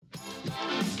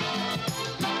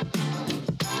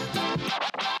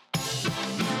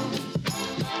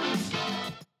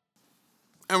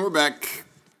And we're back.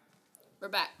 We're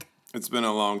back. It's been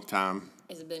a long time.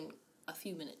 It's been a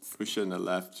few minutes. We shouldn't have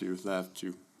left you.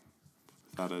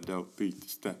 Without a dope beat.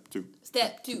 Step two.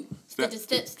 Step two.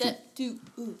 Step two.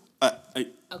 Ooh.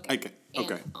 Okay.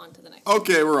 And on to the next one.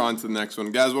 Okay, we're on to the next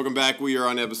one. Guys, welcome back. We are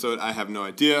on episode, I have no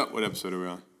idea. What episode are we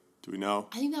on? Do we know?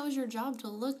 I think that was your job to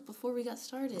look before we got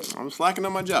started. I'm slacking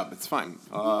on my job. It's fine.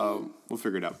 We'll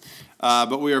figure it out.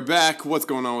 But we are back. What's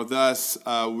going on with us?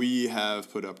 We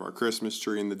have put up our Christmas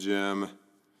tree in the gym.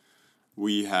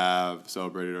 We have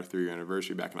celebrated our 3-year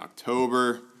anniversary back in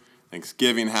October.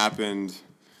 Thanksgiving happened.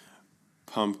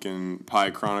 Pumpkin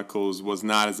Pie Chronicles was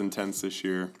not as intense this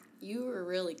year. You were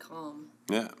really calm.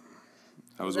 Yeah.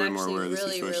 I was way more aware of the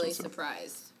situation. I was really so.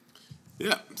 surprised.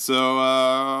 Yeah.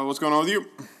 So, what's going on with you?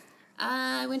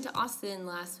 I went to Austin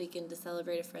last weekend to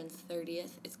celebrate a friend's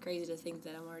 30th. It's crazy to think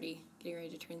that I'm already getting ready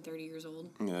to turn 30 years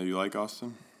old. Yeah, you like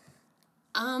Austin?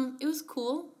 It was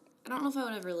cool. I don't know if I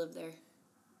would ever live there.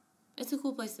 It's a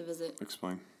cool place to visit.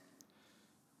 Explain.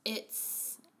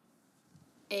 It's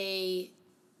a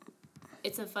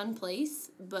fun place,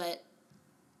 but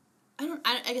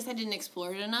I guess I didn't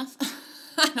explore it enough.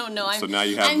 I don't know. So now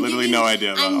you have literally no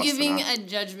idea about Austin. I'm giving a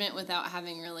judgment without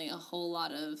having really a whole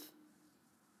lot of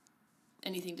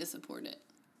anything to support it.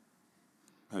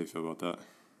 How do you feel about that?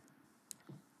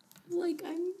 Like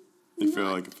You feel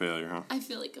like a failure, huh? I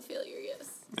feel like a failure,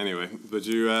 yes. Anyway, but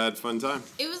you had fun time.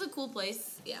 It was a cool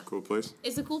place, yeah. Cool place?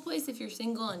 It's a cool place. If you're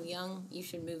single and young, you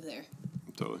should move there.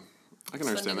 Totally. I can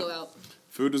understand that. Fun to go out.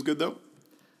 Food was good, though?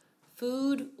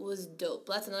 Food was dope.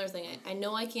 That's another thing. I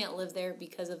know I can't live there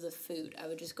because of the food. I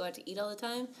would just go out to eat all the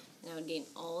time, and I would gain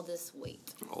all this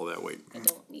weight. All that weight. I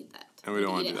don't need that. And we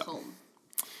don't want to do that. Home.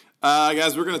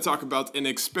 Guys, we're going to talk about an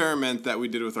experiment that we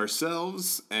did with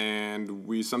ourselves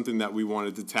and something that we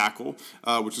wanted to tackle,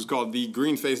 which is called the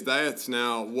green face diet.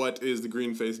 Now, what is the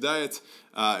green face diet?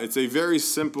 It's a very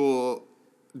simple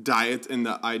diet in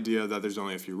the idea that there's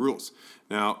only a few rules.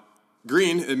 Now,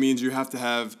 green, it means you have to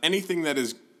have anything that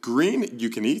is green you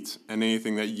can eat, and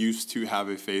anything that used to have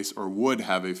a face or would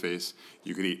have a face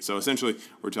you could eat. So essentially,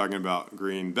 we're talking about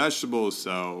green vegetables,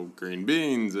 so green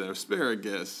beans,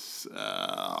 asparagus,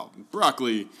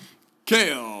 broccoli,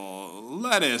 kale,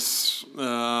 lettuce,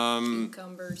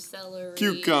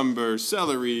 cucumber,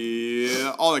 celery,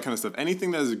 all that kind of stuff. Anything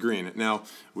that is green. Now,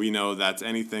 we know that's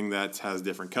anything that has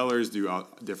different colors, do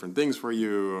different things for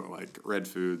you, like red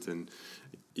foods and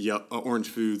orange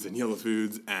foods and yellow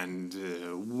foods and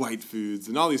white foods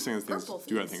and all these things do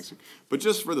other things. But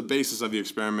just for the basis of the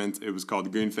experiment, it was called the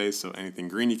green face, so anything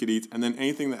green you could eat. And then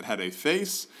anything that had a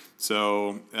face,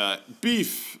 so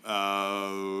beef,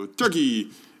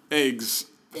 turkey, eggs,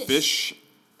 fish,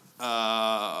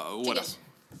 what else?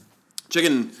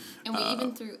 Chicken. And we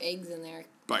even threw eggs in there.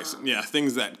 Bison,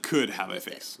 things that could have a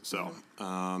face. So,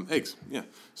 eggs,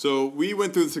 So we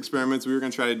went through this experiment. We were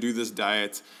going to try to do this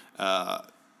diet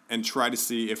and try to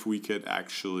see if we could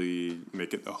actually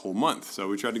make it a whole month. So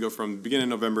we tried to go from the beginning of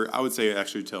November, I would say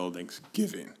actually till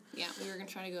Thanksgiving. Yeah, we were going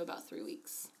to try to go about 3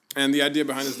 weeks. And the idea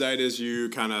behind this diet is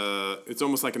it's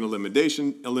almost like an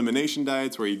elimination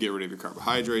diet where you get rid of your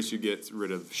carbohydrates, you get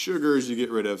rid of sugars, you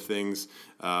get rid of things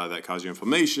that cause you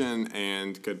inflammation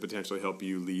and could potentially help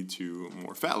you lead to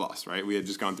more fat loss, right? We had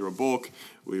just gone through a bulk.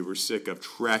 We were sick of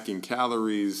tracking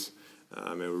calories.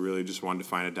 And we really just wanted to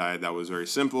find a diet that was very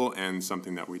simple and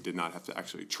something that we did not have to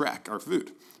actually track our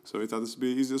food. So we thought this would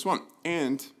be the easiest one.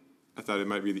 And I thought it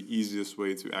might be the easiest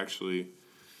way to actually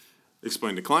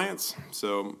explain to clients.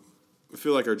 So I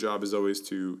feel like our job is always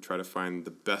to try to find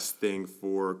the best thing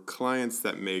for clients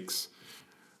that makes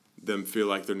them feel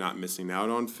like they're not missing out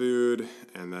on food,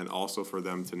 and then also for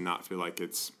them to not feel like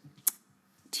it's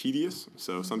tedious.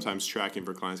 So sometimes tracking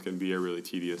for clients can be a really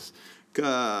tedious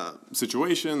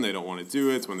situation. They don't want to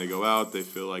do it. When they go out, they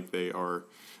feel like they are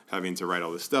having to write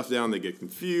all this stuff down. They get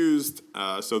confused.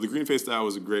 So the green face diet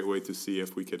was a great way to see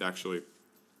if we could actually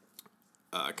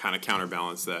kind of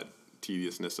counterbalance that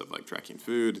tediousness of like tracking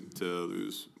food to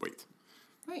lose weight.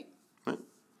 Right. That's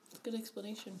a good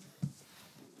explanation.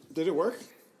 Did it work?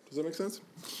 Does that make sense?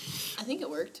 I think it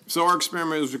worked. So our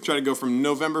experiment was we try to go from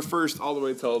November 1st all the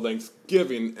way till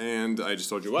Thanksgiving, and I just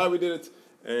told you why we did it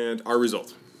and our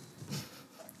result.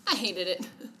 I hated it.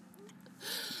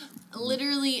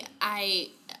 Literally, I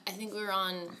think we were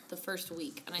on the first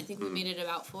week, and I think we made it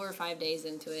about 4 or 5 days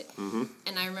into it. Mm-hmm.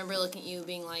 And I remember looking at you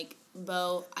being like,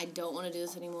 Beau, I don't want to do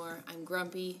this anymore. I'm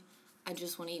grumpy. I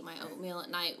just want to eat my oatmeal at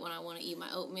night. When I want to eat my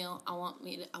oatmeal, I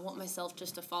want myself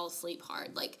just to fall asleep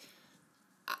hard. Like,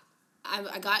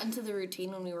 I got into the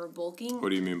routine when we were bulking. What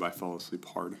do you mean by fall asleep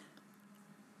hard?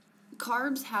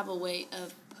 Carbs have a way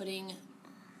of putting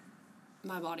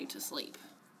my body to sleep.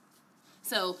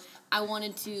 So I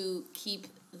wanted to keep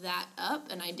that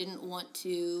up, and I didn't want to...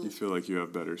 You feel like you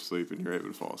have better sleep and you're able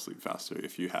to fall asleep faster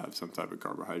if you have some type of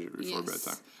carbohydrate before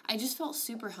bedtime. I just felt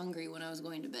super hungry when I was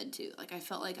going to bed, too. Like, I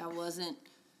felt like I wasn't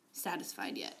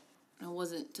satisfied yet. I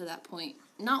wasn't to that point.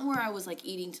 Not where I was, like,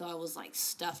 eating till I was, like,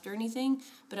 stuffed or anything,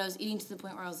 but I was eating to the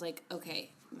point where I was like,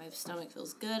 okay, my stomach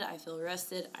feels good, I feel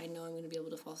rested, I know I'm going to be able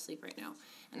to fall asleep right now.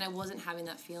 And I wasn't having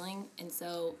that feeling, and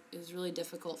so it was really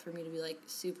difficult for me to be, like,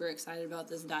 super excited about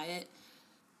this diet.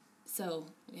 So,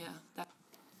 yeah.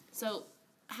 So,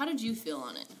 how did you feel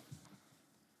on it?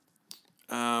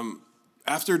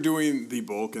 After doing the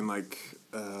bulk and, like,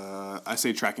 I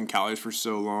say tracking calories for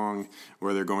so long,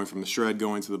 where they're going from the shred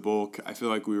going to the bulk, I feel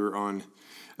like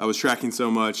I was tracking so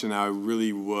much, and I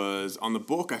really was, on the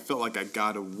bulk, I felt like I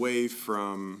got away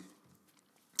from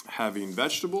having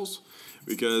vegetables,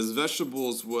 because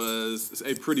vegetables was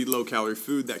a pretty low-calorie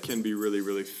food that can be really,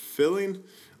 really filling.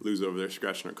 Lou's over there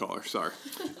scratching her collar, sorry.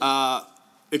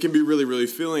 It can be really, really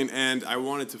filling, and I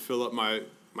wanted to fill up my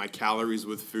calories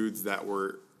with foods that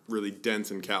were really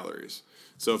dense in calories.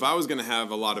 So if I was going to have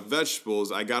a lot of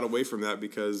vegetables, I got away from that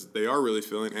because they are really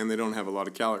filling and they don't have a lot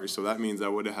of calories. So that means I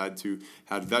would have had to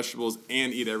have vegetables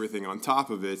and eat everything on top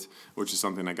of it, which is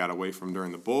something I got away from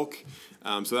during the bulk.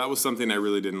 So that was something I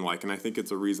really didn't like. And I think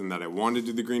it's a reason that I wanted to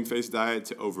do the green-faced diet,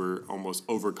 to almost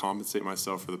overcompensate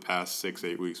myself for the past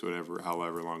 6-8 weeks,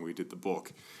 however long we did the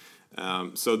bulk.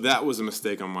 So that was a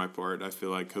mistake on my part, I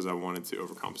feel like, because I wanted to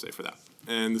overcompensate for that.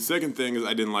 And the second thing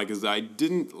I didn't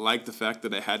like the fact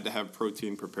that I had to have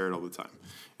protein prepared all the time.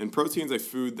 And protein's a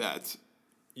food that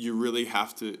you really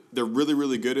have to, they're really,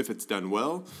 really good if it's done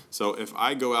well. So if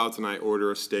I go out and I order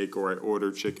a steak, or I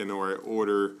order chicken, or I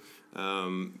order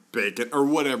bacon, or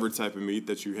whatever type of meat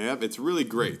that you have, it's really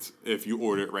great if you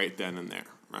order it right then and there.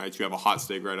 Right, you have a hot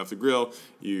steak right off the grill.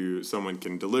 Someone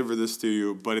can deliver this to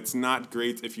you, but it's not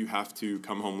great if you have to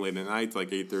come home late at night, like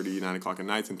 8:30, 9 o'clock at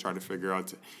night, and try to figure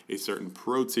out a certain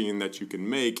protein that you can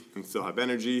make and still have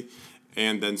energy,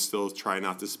 and then still try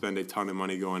not to spend a ton of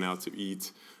money going out to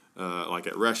eat, like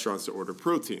at restaurants, to order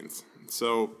proteins.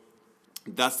 So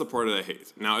that's the part that I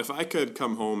hate. Now, if I could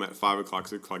come home at 5 o'clock,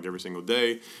 6 o'clock every single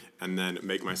day, and then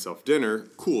make myself dinner,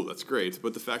 cool, that's great.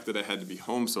 But the fact that I had to be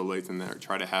home so late and there,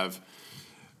 try to have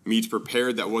meat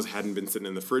prepared that hadn't been sitting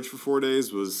in the fridge for 4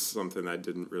 days, was something I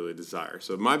didn't really desire.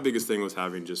 So my biggest thing was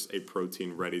having just a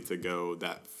protein ready to go.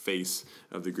 That face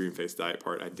of the green-faced diet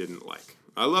part I didn't like.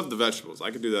 I love the vegetables. I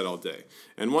could do that all day.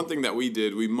 And one thing that we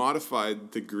did, we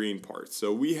modified the green part.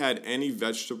 So we had any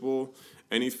vegetable,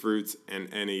 any fruit,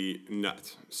 and any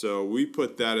nut. So we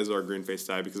put that as our green-faced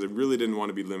diet because I really didn't want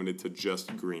to be limited to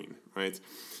just green, right?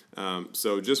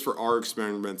 So just for our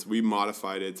experiments, we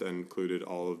modified it and included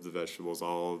all of the vegetables,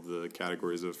 all of the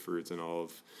categories of fruits, and all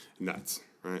of nuts,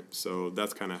 right? So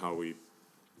that's kind of how we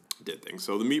did things.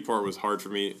 So the meat part was hard for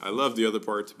me. I love the other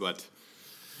part, but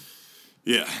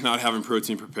yeah, not having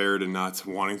protein prepared and not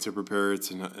wanting to prepare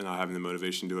it and not having the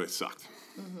motivation to do it sucked.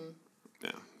 Mm-hmm.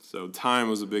 Yeah. So time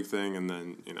was a big thing, and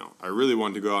then, I really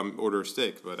wanted to go out and order a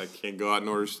steak, but I can't go out and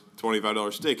order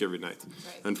 $25 steak every night,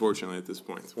 unfortunately, at this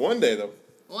point. One day, though.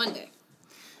 One day.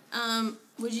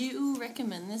 Would you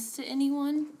recommend this to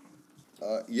anyone?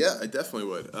 Yeah, I definitely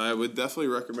would. I would definitely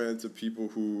recommend it to people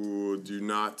who do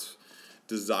not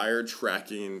desire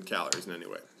tracking calories in any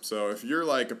way. So if you're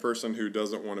like a person who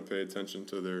doesn't want to pay attention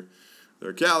to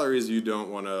their calories, you don't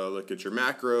want to look at your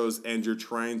macros, and you're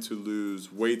trying to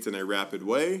lose weight in a rapid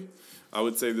way, I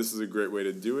would say this is a great way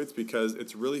to do it, because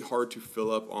it's really hard to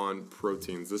fill up on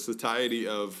proteins. The satiety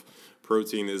of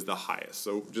protein is the highest.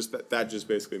 So just that just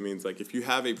basically means, like, if you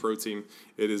have a protein,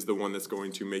 it is the one that's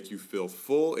going to make you feel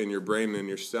full in your brain and in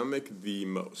your stomach the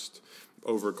most,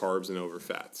 over carbs and over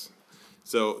fats.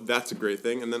 So that's a great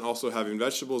thing. And then also having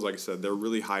vegetables, like I said, they're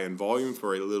really high in volume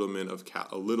for a little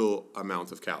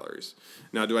amount of calories.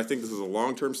 Now, do I think this is a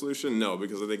long-term solution? No,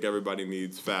 because I think everybody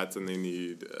needs fats and they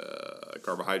need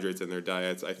carbohydrates in their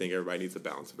diets. I think everybody needs a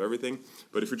balance of everything.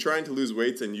 But if you're trying to lose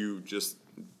weight and you just,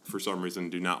 for some reason,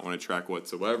 do not want to track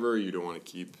whatsoever, you don't want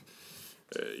to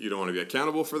be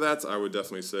accountable for that, I would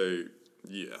definitely say,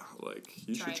 yeah, like,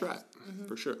 you should try it,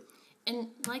 for sure. And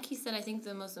like he said, I think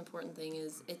the most important thing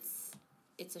is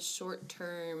it's a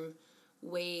short-term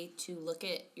way to look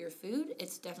at your food.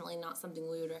 It's definitely not something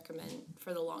we would recommend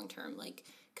for the long term, like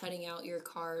cutting out your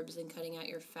carbs and cutting out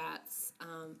your fats.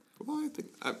 Well,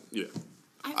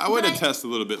 I would attest a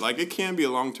little bit. Like, it can be a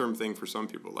long-term thing for some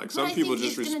people. Like, some people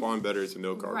just respond better to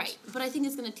no carbs. Right. But I think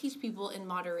it's going to teach people in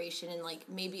moderation and, like,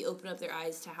 maybe open up their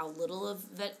eyes to how little of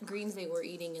greens they were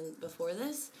eating before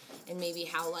this, and maybe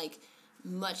how, like,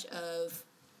 much of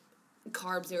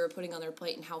carbs they were putting on their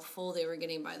plate and how full they were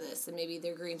getting by this, and maybe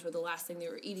their greens were the last thing they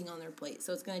were eating on their plate.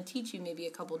 So it's going to teach you maybe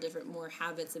a couple different more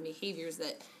habits and behaviors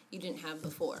that you didn't have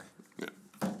before. Yeah.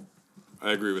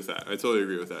 I agree with that. I totally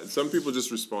agree with that. Some people just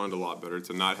respond a lot better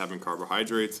to not having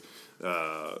carbohydrates.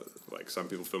 Like, some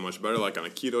people feel much better, like on a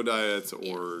keto diet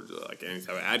or like any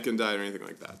type of Atkins diet or anything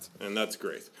like that. And that's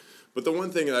great. But the one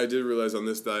thing that I did realize on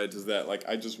this diet is that, like,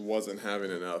 I just wasn't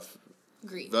having enough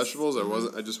Greens. Vegetables.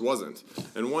 I just wasn't.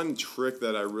 And one trick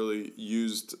that I really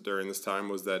used during this time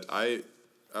was that I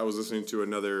was listening to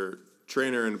another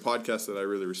trainer in a podcast that I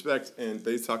really respect, and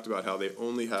they talked about how they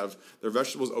only have their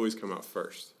vegetables always come out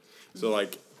first. So,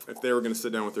 like, if they were going to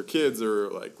sit down with their kids or,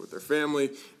 like, with their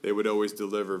family, they would always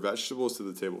deliver vegetables to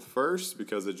the table first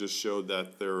because it just showed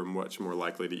that they were much more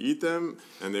likely to eat them,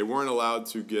 and they weren't allowed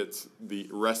to get the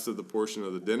rest of the portion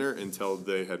of the dinner until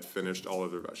they had finished all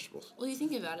of their vegetables. Well, you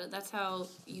think about it. That's how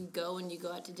you go when you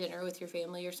go out to dinner with your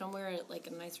family or somewhere at, like,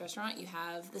 a nice restaurant. You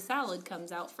have the salad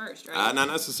comes out first, right? Not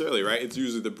necessarily, right? It's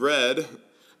usually the bread.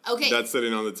 Okay. That's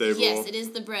sitting on the table. Yes, it is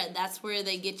the bread. That's where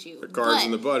they get you. The carbs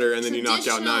and the butter, and then you knock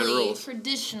out 9 rolls.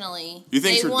 Traditionally, you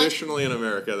think traditionally in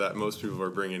America that most people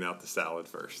are bringing out the salad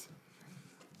first?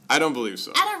 I don't believe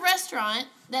so. At a restaurant,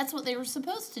 that's what they were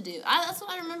supposed to do. That's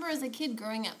what I remember as a kid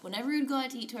growing up. Whenever you'd go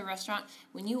out to eat to a restaurant,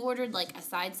 when you ordered, like, a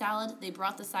side salad, they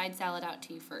brought the side salad out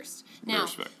to you first. Now,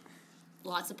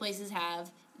 lots of places have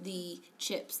the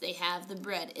chips. They have the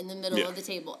bread in the middle of the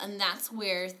table. And that's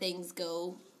where things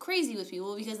go crazy with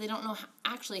people because they don't know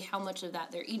how much of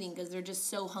that they're eating because they're just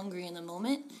so hungry in the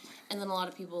moment. And then a lot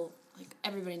of people, like,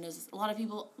 everybody knows this, a lot of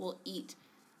people will eat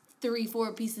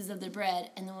 3-4 pieces of the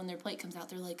bread, and then when their plate comes out,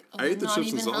 they're like, oh, I'm not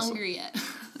even hungry yet.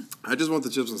 I just want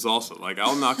the chips and salsa. Like,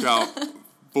 I'll knock out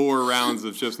 4 rounds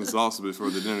of chips and salsa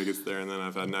before the dinner gets there, and then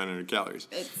I've had 900 calories.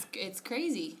 It's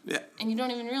crazy. Yeah. And you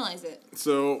don't even realize it.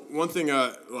 So one thing,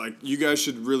 like, you guys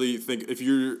should really think, if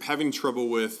you're having trouble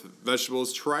with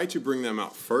vegetables, try to bring them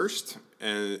out first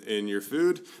and in your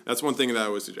food. That's one thing that I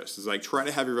would suggest is, like, try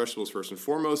to have your vegetables first and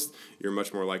foremost. You're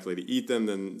much more likely to eat them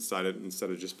than instead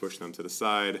of just push them to the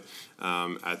side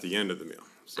at the end of the meal.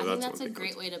 So I think that's a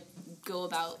great way to go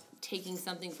about taking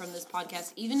something from this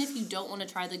podcast. Even if you don't want to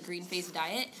try the green face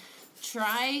diet,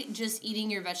 try just eating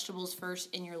your vegetables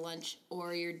first in your lunch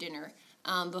or your dinner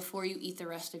before you eat the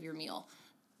rest of your meal.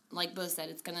 Like Beau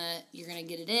said, you're gonna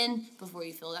get it in before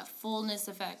you feel that fullness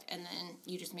effect, and then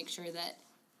you just make sure that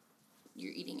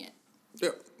you're eating it. Yeah,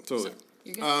 totally. So,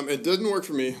 you're good. It doesn't work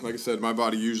for me. Like I said, my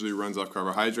body usually runs off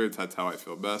carbohydrates. That's how I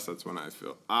feel best. That's when I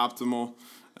feel optimal.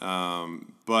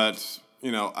 But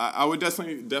you know, I would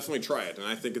definitely try it, and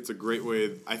I think it's a great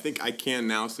way. I think I can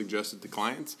now suggest it to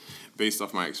clients based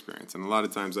off my experience, and a lot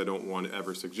of times I don't want to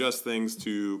ever suggest things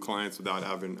to clients without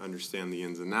having to understand the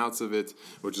ins and outs of it,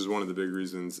 which is one of the big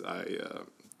reasons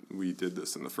we did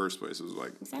this in the first place. It was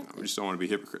like, we just don't want to be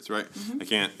hypocrites, right? Mm-hmm. I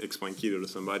can't explain keto to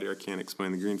somebody, or I can't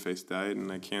explain the green face diet, and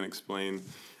I can't explain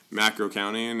macro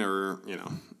counting, or, you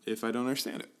know, if I don't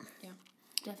understand it. Yeah,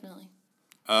 definitely.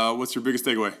 What's your biggest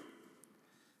takeaway?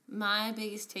 My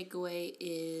biggest takeaway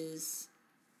is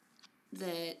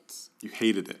that... You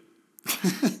hated it.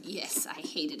 Yes, I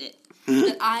hated it.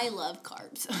 But I love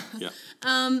carbs. Yeah.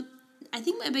 I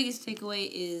think my biggest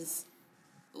takeaway is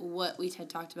what we had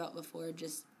talked about before,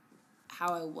 just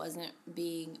how I wasn't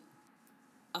being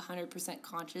 100%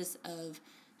 conscious of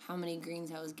how many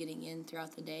greens I was getting in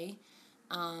throughout the day.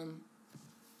 But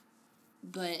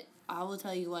I will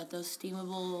tell you what, those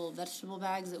steamable vegetable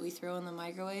bags that we throw in the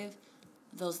microwave,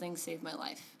 those things saved my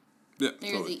life. Yeah,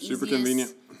 They're totally. the easiest, super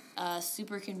convenient.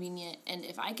 Super convenient. And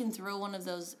if I can throw one of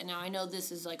those, and now I know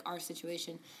this is like our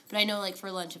situation, but I know like for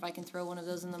lunch, if I can throw one of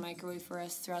those in the microwave for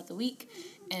us throughout the week,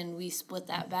 and we split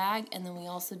that bag, and then we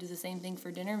also do the same thing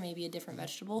for dinner, maybe a different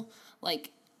vegetable,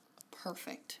 like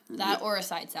perfect. That or a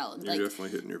side salad. You're definitely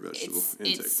hitting your vegetable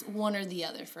intake. It's one or the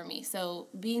other for me. So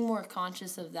being more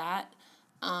conscious of that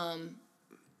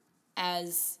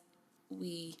as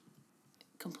we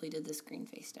completed this green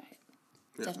face diet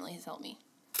definitely has helped me.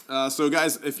 So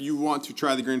guys, if you want to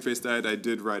try the green face diet, I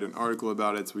did write an article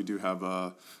about it. So we do have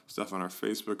stuff on our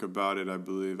Facebook about it. I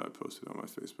believe I posted on my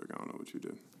Facebook. I don't know what you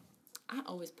did. I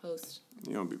always post.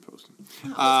 You don't be posting.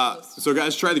 Post. So,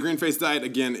 guys, try the green face diet.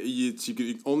 Again, you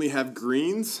can only have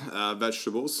greens,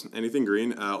 vegetables, anything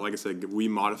green. Like I said, we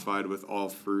modified with all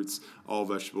fruits, all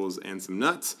vegetables, and some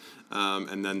nuts.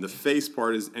 And then the face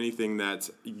part is anything that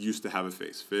used to have a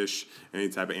face. Fish, any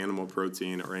type of animal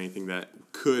protein, or anything that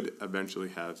could eventually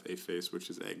have a face, which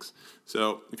is eggs.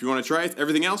 So, if you want to try it,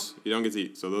 everything else, you don't get to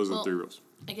eat. So, those are the 3 rules.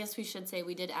 I guess we should say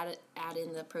we did add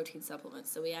in the protein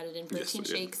supplements. So we added in protein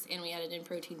shakes and we added in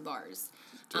protein bars.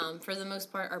 For the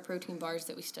most part, our protein bars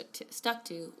that we stuck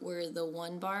to were the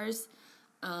 1 bars.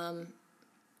 And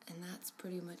that's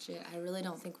pretty much it. I really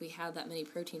don't think we had that many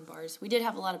protein bars. We did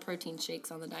have a lot of protein shakes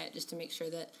on the diet just to make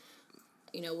sure that,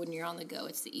 when you're on the go,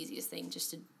 it's the easiest thing just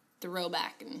to throw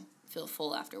back and feel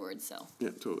full afterwards. So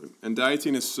yeah, totally. And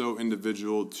dieting is so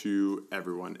individual to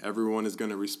everyone. Everyone is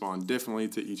going to respond differently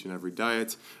to each and every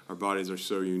diet. Our bodies are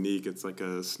so unique. It's like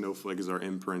a snowflake is our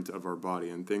imprint of our body,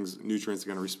 and nutrients are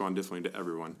going to respond differently to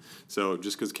everyone. So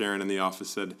just because Karen in the office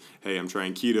said, hey, I'm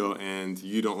trying keto, and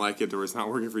you don't like it or it's not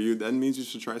working for you, that means you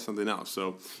should try something else.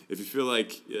 So if you feel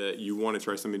like you want to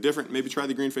try something different, maybe try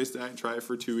the green face diet. Try it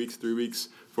for 2 weeks, 3 weeks,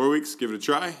 4 weeks. Give it a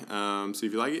try. See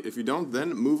if you like it. If you don't,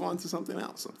 then move on to something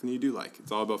else, something you do like.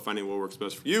 It's all about finding what works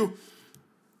best for you.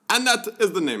 And that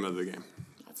is the name of the game.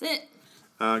 That's it.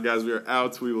 Guys, we are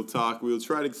out. We will talk. We will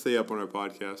try to stay up on our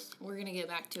podcast. We're going to get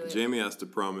back to it. Jamie has to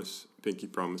promise, Pinky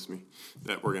promised me,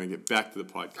 that we're going to get back to the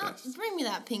podcast. Bring me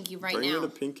that pinky now. Bring me the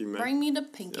pinky, man. Bring me the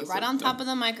pinky. Right on top of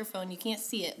the microphone. You can't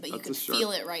see it, but you can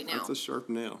feel it right now. That's a sharp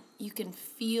nail. You can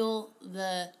feel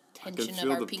the tension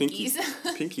of our pinkies.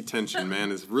 Pinky tension,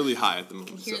 man, is really high at the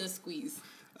moment. You can hear the squeeze.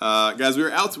 Guys, we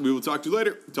are out. We will talk to you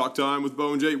later. Talk time with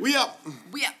Beau and Jay. We out.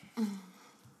 We out.